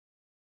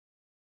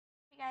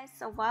Guys,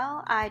 so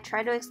while I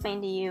try to explain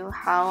to you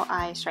how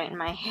I straighten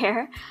my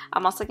hair,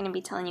 I'm also going to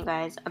be telling you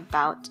guys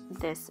about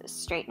this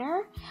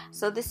straightener.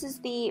 So this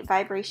is the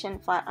Vibration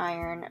Flat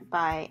Iron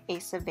by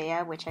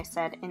Asavea, which I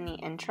said in the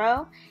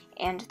intro,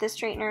 and this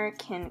straightener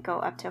can go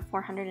up to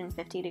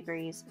 450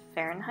 degrees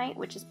Fahrenheit,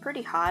 which is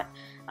pretty hot.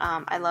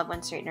 I love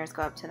when straighteners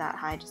go up to that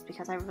high just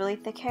because I have really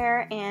thick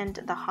hair, and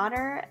the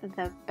hotter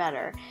the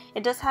better.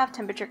 It does have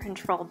temperature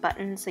control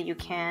buttons, so you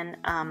can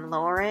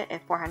lower it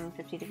if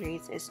 450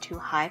 degrees is too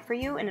high for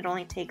you, and it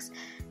only takes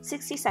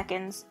 60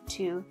 seconds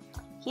to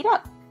heat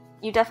up.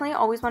 You definitely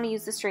always want to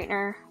use the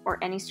straightener or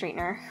any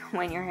straightener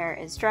when your hair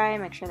is dry.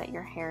 Make sure that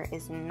your hair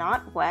is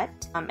not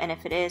wet, and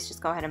if it is,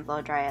 just go ahead and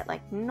blow dry it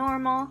like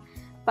normal.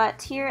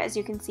 But here, as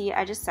you can see,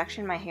 I just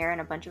sectioned my hair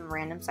in a bunch of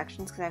random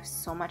sections because I have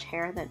so much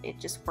hair that it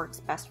just works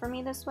best for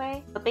me this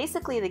way. But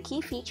basically, the key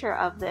feature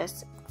of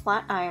this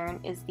flat iron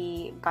is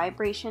the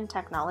vibration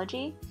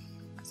technology.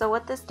 So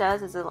what this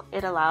does is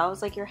it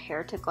allows your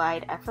hair to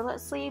glide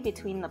effortlessly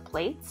between the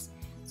plates.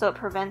 So it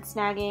prevents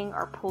snagging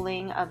or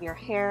pulling of your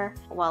hair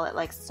while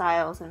it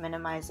styles and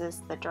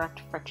minimizes the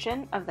direct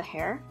friction of the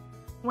hair.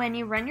 When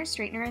you run your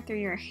straightener through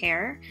your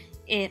hair,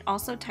 it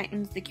also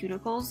tightens the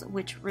cuticles,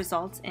 which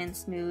results in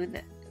smooth,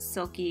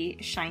 silky,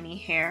 shiny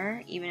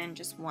hair, even in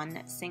just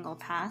one single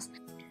pass.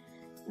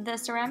 The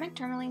ceramic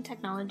tourmaline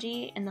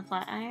technology in the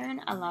flat iron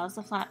allows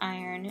the flat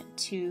iron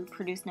to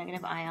produce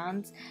negative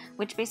ions,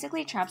 which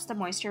basically traps the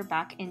moisture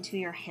back into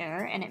your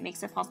hair, and it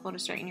makes it possible to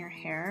straighten your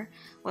hair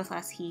with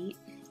less heat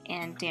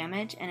and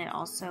damage, and it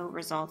also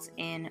results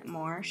in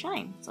more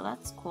shine. So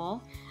that's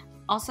cool.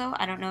 Also,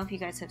 I don't know if you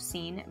guys have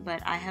seen,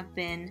 but I have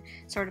been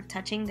sort of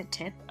touching the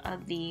tip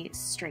of the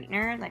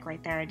straightener, like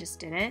right there, I just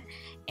did it.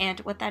 And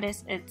what that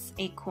is, it's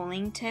a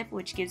cooling tip,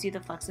 which gives you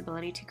the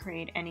flexibility to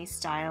create any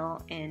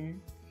style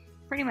in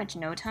pretty much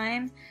no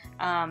time.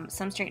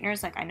 Some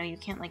straighteners, I know you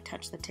can't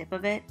touch the tip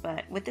of it,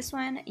 but with this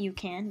one you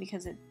can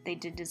because they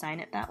did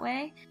design it that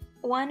way.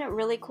 One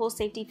really cool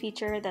safety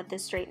feature that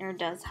this straightener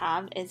does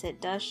have is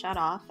it does shut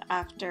off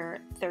after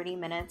 30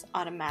 minutes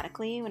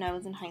automatically. When I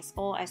was in high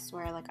school, I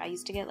swear, I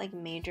used to get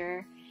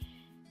major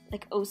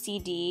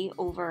OCD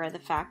over the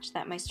fact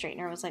that my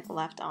straightener was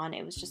left on.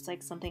 It was just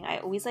something I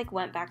always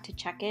went back to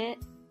check it,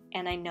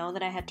 and I know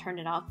that I had turned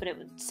it off, but it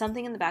was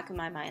something in the back of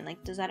my mind,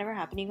 does that ever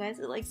happen to you guys?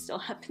 It still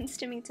happens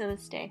to me to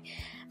this day.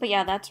 But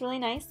yeah, that's really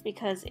nice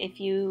because if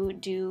you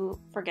do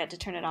forget to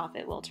turn it off,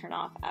 it will turn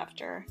off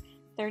after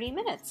 30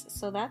 minutes.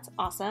 So that's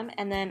awesome.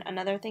 And then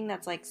another thing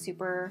that's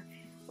super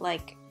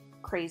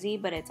crazy,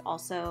 but it's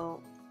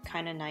also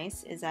kind of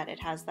nice, is that it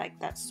has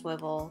that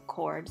swivel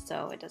cord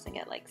so it doesn't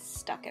get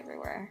stuck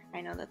everywhere.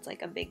 I know that's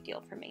a big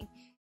deal for me.